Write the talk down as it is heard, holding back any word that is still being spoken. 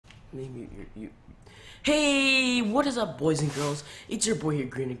Name you. Hey, what is up, boys and girls? It's your boy here,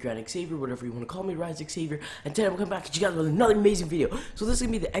 Green and Grand Xavier, whatever you want to call me, Rise Xavier. And today I'm coming back at you guys with another amazing video. So this is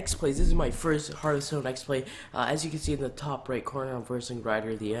gonna be the X plays. This is my first Hearthstone X play. As you can see in the top right corner, I'm versing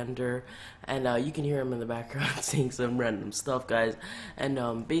Rider theender, and you can hear him in the background saying some random stuff, guys.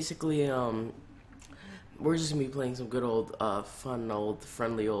 And basically, we're just gonna be playing some good old, fun,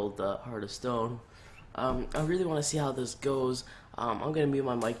 friendly old Hearthstone. I really want to see how this goes. I'm gonna mute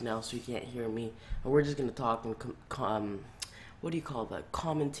my mic now so you can't hear me, and we're just gonna talk and what do you call that?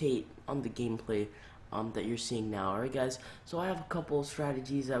 Commentate on the gameplay that you're seeing now. Alright, guys. So I have a couple of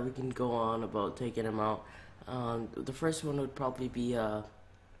strategies that we can go on about taking him out. The first one would probably be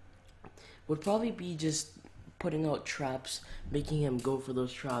just putting out traps, making him go for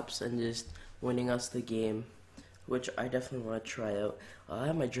those traps, and just winning us the game, which I definitely want to try out. I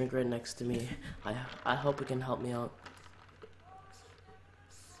have my drink right next to me. I hope it can help me out.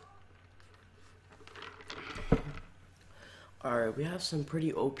 Alright, we have some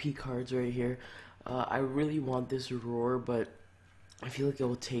pretty OP cards right here. I really want this roar, but I feel like it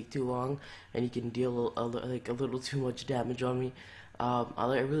will take too long, and he can deal a little too much damage on me.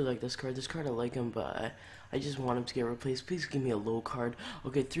 I really like this card. This card, I like him, but I just want him to get replaced. Please give me a low card.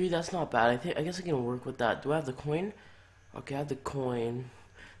 Okay, 3, that's not bad. I guess I can work with that. Do I have the coin? Okay, I have the coin.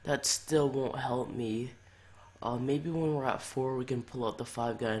 That still won't help me. Maybe when we're at 4, we can pull out the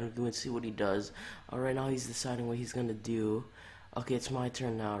 5 guy and we can see what he does. Right now he's deciding what he's gonna do. Okay, it's my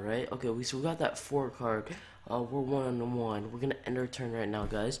turn now, right? Okay, so we got that 4 card. We're 1-on-1. We're gonna end our turn right now,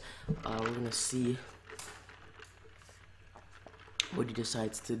 guys. We're gonna see what he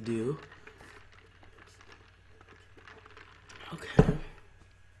decides to do. Okay.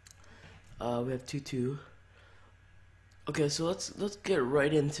 We have 2-2. Okay, so let's get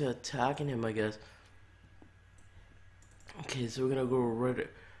right into attacking him, I guess. Okay, so we're gonna go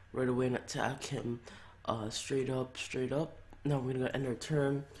right away and attack him. Straight up. Now we're gonna end our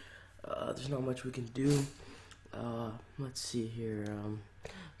turn. There's not much we can do. Let's see here.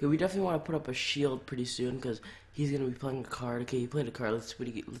 Okay, we definitely want to put up a shield pretty soon because he's gonna be playing a card. Okay, he played a card. Let's see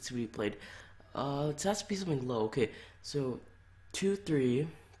what he played. It has to be something low. Okay, so 2-3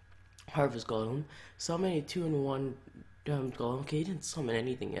 Harvest Golem. Summon a 2-in-1 damage golem. Okay, he didn't summon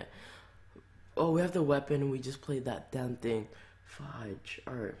anything yet. Oh, we have the weapon, and we just played that damn thing. Fudge.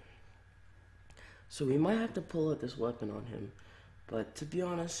 Alright. So we might have to pull out this weapon on him. But to be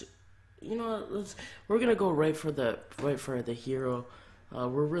honest, you know what, we're gonna go right for the hero.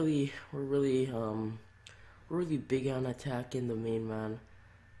 We're really big on attacking the main man.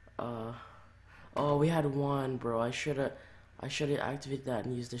 Oh, we had 1, bro. I shoulda activated that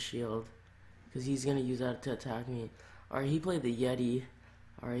and used the shield, because he's gonna use that to attack me. Alright, he played the Yeti.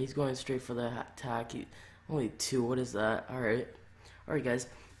 Alright, he's going straight for the attack. Only 2, what is that? Alright, guys.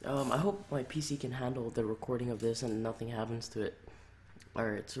 I hope my PC can handle the recording of this and nothing happens to it.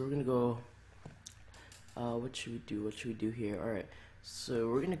 Alright, so we're gonna go, what should we do here? Alright, so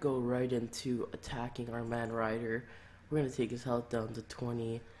we're gonna go right into attacking our man Ryder. We're gonna take his health down to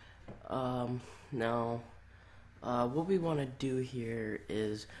 20. Now, what we want to do here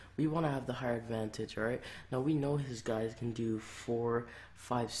is we want to have the higher advantage. Alright, now we know his guys can do 4,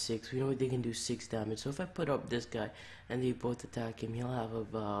 5, 6. We know they can do 6 damage. So if I put up this guy and they both attack him, he'll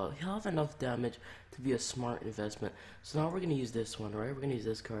have enough damage to be a smart investment. So now we're gonna use this one, right? We're gonna use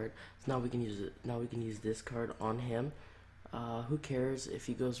this card. So now we can use it. Now we can use this card on him. Who cares if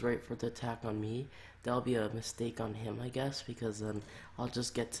he goes right for the attack on me? That'll be a mistake on him, I guess, because then I'll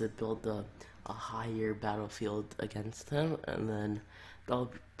just get to build a higher battlefield against him, and then that'll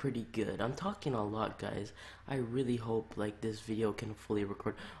be pretty good. I'm talking a lot, guys. I really hope like this video can fully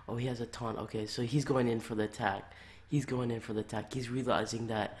record. Oh, he has a taunt. Okay, so he's going in for the attack. He's realizing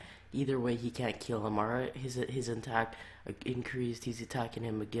that either way he can't kill him. Alright, his attack increased. He's attacking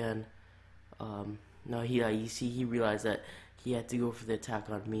him again. No, you see, he realized that he had to go for the attack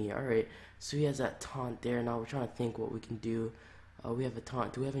on me. Alright, so he has that taunt there. Now we're trying to think what we can do. We have a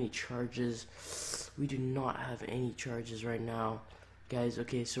taunt. Do we have any charges? We do not have any charges right now, guys.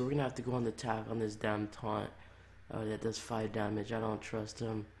 Okay, so we're gonna have to go on the attack on this damn taunt. That does 5 damage. I don't trust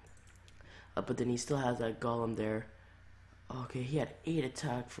him. But then he still has that golem there. Okay, he had 8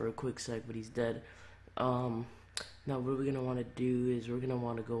 attack for a quick sec, but he's dead. Now what we're gonna want to do is we're gonna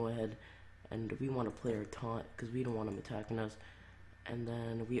want to go ahead and we want to play our taunt because we don't want him attacking us. And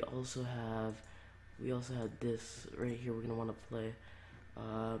then we also have this right here. We're gonna want to play.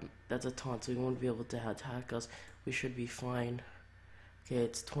 That's a taunt, so he won't be able to attack us. We should be fine. Okay,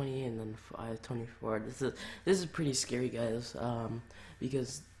 it's 20 and then 24. This is pretty scary, guys.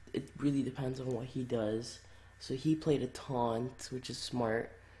 Because it really depends on what he does. So he played a taunt, which is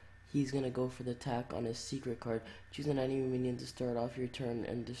smart. he's gonna go for the attack on his secret card. Choose an enemy minion to start off your turn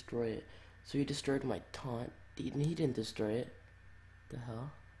and destroy it. So he destroyed my taunt. He didn't destroy it. The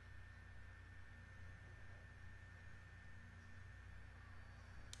hell?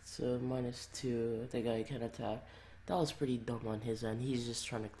 So -2, the guy can attack. That was pretty dumb on his end. He's just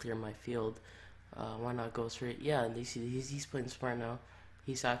trying to clear my field. Why not go straight? Yeah, and he's playing smart now.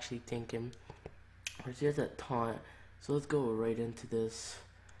 He's actually thinking. Alright, so he has that taunt. So let's go right into this.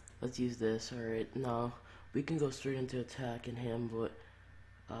 Let's use this. Alright, now we can go straight into attacking him, but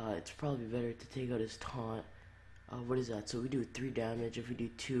it's probably better to take out his taunt. What is that? So we do 3 damage. If we do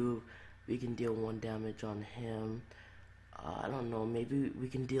 2, we can deal 1 damage on him. I don't know, maybe we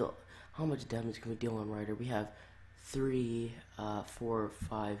can deal, how much damage can we deal on Rider? We have 3, 4,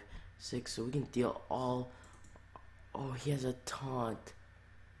 5, 6, so we can deal all. Oh, he has a taunt.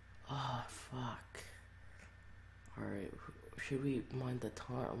 Oh, fuck. Alright, should we mind the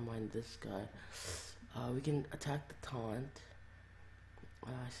taunt or mind this guy? We can attack the taunt.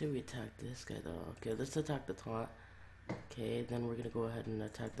 I say we attack this guy though. Okay, let's attack the taunt. Okay, then we're gonna go ahead and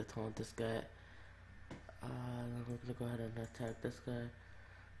attack the taunt this guy. Then we're gonna go ahead and attack this guy.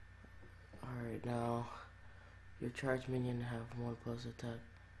 Alright, now your charge minion have 1+ attack.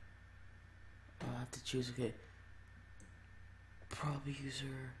 I have to choose. Okay, probably use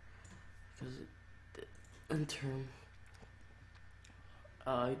her because in turn,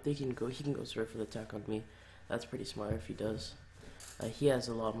 he can go straight for the attack on me. That's pretty smart if he does. He has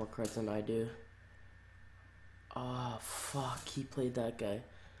a lot more cards than I do. Oh fuck, he played that guy.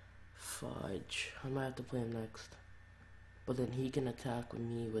 Fudge. I might have to play him next. But then he can attack with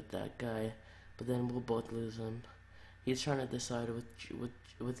me with that guy. But then we'll both lose him. He's trying to decide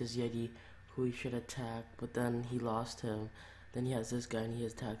with his Yeti who he should attack. But then he lost him. Then he has this guy and he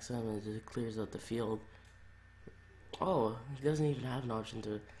attacks him and it just clears out the field. Oh, he doesn't even have an option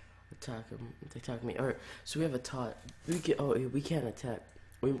to attack him. To attack me. Alright, so we have a taunt. We can't attack.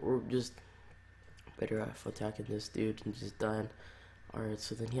 We're just better off attacking this dude and just dying. Alright,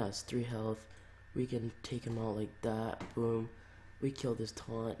 so then he has 3 health. We can take him out like that. Boom. We killed his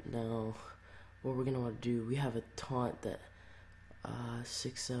taunt. Now, what we're gonna want to do, we have a taunt that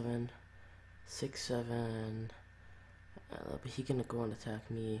 6, 7, 6, 7. But he gonna go and attack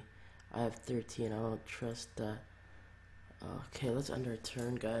me. I have 13. I don't trust that. Okay, let's end our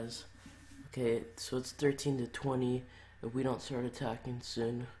turn, guys. Okay, so it's 13 to 20. If we don't start attacking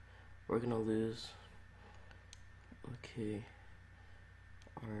soon, we're gonna lose. Okay.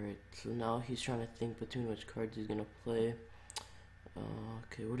 Alright, so now he's trying to think between which cards he's gonna play.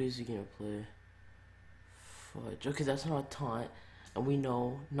 Okay, what is he gonna play? Fudge. Okay, that's not a taunt, and we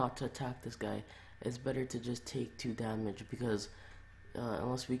know not to attack this guy. It's better to just take 2 damage because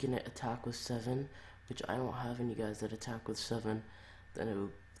unless we can attack with 7, which I don't have any guys that attack with 7,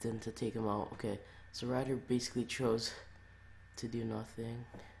 then to take him out. Okay, so Ryder basically chose to do nothing.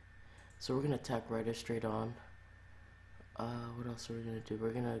 So we're gonna attack Ryder straight on. What else are we gonna do?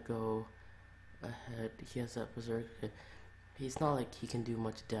 We're gonna go ahead. He has that berserk. Okay. He's not like he can do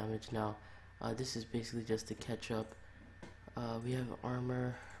much damage now. This is basically just to catch up. We have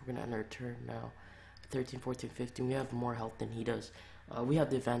armor. We're gonna end our turn now. 13, 14, 15. We have more health than he does. We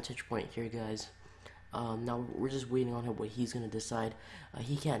have the advantage point here, guys. Now we're just waiting on him what he's gonna decide.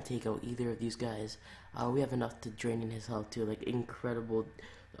 He can't take out either of these guys. We have enough to drain in his health too, like incredible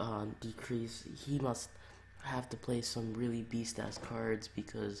decrease. He must have to play some really beast ass cards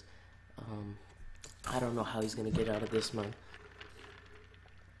because I don't know how he's gonna get out of this, man.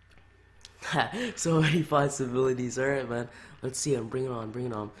 So many possibilities. Alright, man, let's see him. Bring it on, bring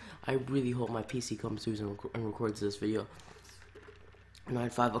it on. I really hope my PC comes through and records this video.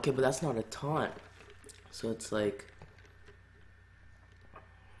 9-5. Okay, but that's not a taunt, so it's like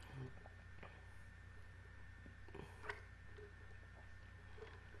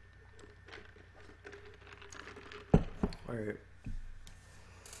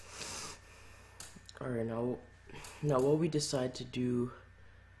Alright, now what we decide to do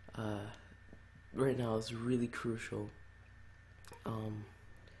right now is really crucial.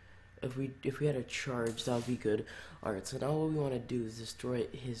 If we had a charge, that would be good. Alright, so now what we want to do is destroy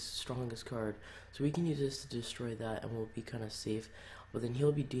his strongest card. So we can use this to destroy that and we'll be kind of safe. But then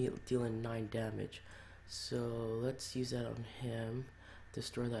he'll be dealing 9 damage. So let's use that on him.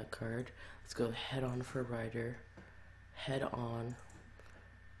 Destroy that card. Let's go head on for Ryder. Head on.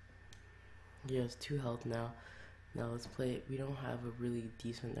 He has 2 health now. Now let's play. We don't have a really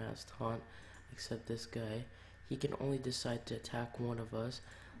decent ass taunt except this guy. He can only decide to attack one of us.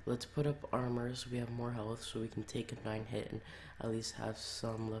 Let's put up armor so we have more health so we can take a 9 hit and at least have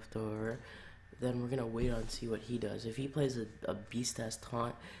some left over. then we're gonna wait on see what he does. If he plays a beast ass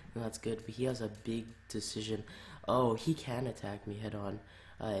taunt, then that's good. But he has a big decision. Oh, he can attack me head on.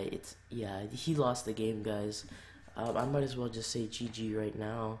 Yeah, he lost the game, guys. I might as well just say GG right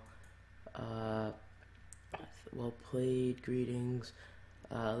now. Well played, greetings.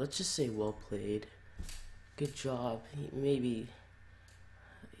 Let's just say well played. Good job. Maybe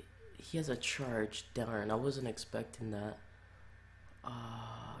he has a charge. Darn, I wasn't expecting that.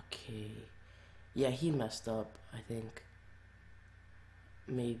 Okay. Yeah, he messed up, I think.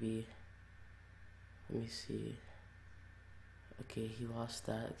 Maybe. Let me see. Okay, he lost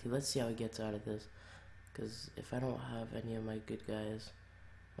that. Okay, let's see how he gets out of this. Because if I don't have any of my good guys,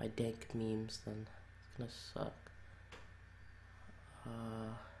 my dank memes, then it's gonna suck.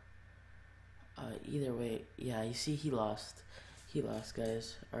 Either way, yeah, you see he lost. He lost,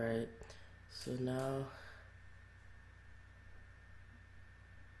 guys. Alright, so now...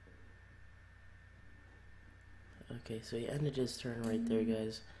 Okay, so he ended his turn right there,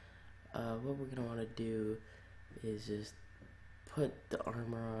 guys. What we're gonna want to do is just put the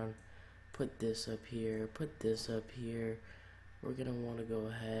armor on, put this up here, put this up here. We're gonna want to go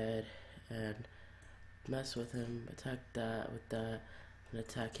ahead and mess with him, attack that with that, and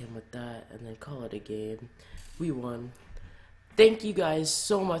attack him with that, and then call it a game. We won. Thank you guys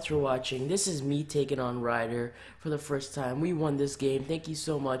so much for watching. This is me taking on Ryder for the first time. We won this game. Thank you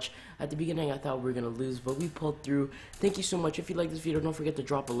so much. At the beginning, I thought we were going to lose, but we pulled through. Thank you so much. If you like this video, don't forget to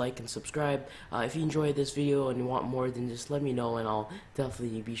drop a like and subscribe. If you enjoyed this video and you want more, then just let me know, and I'll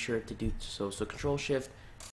definitely be sure to do so. So Control Shift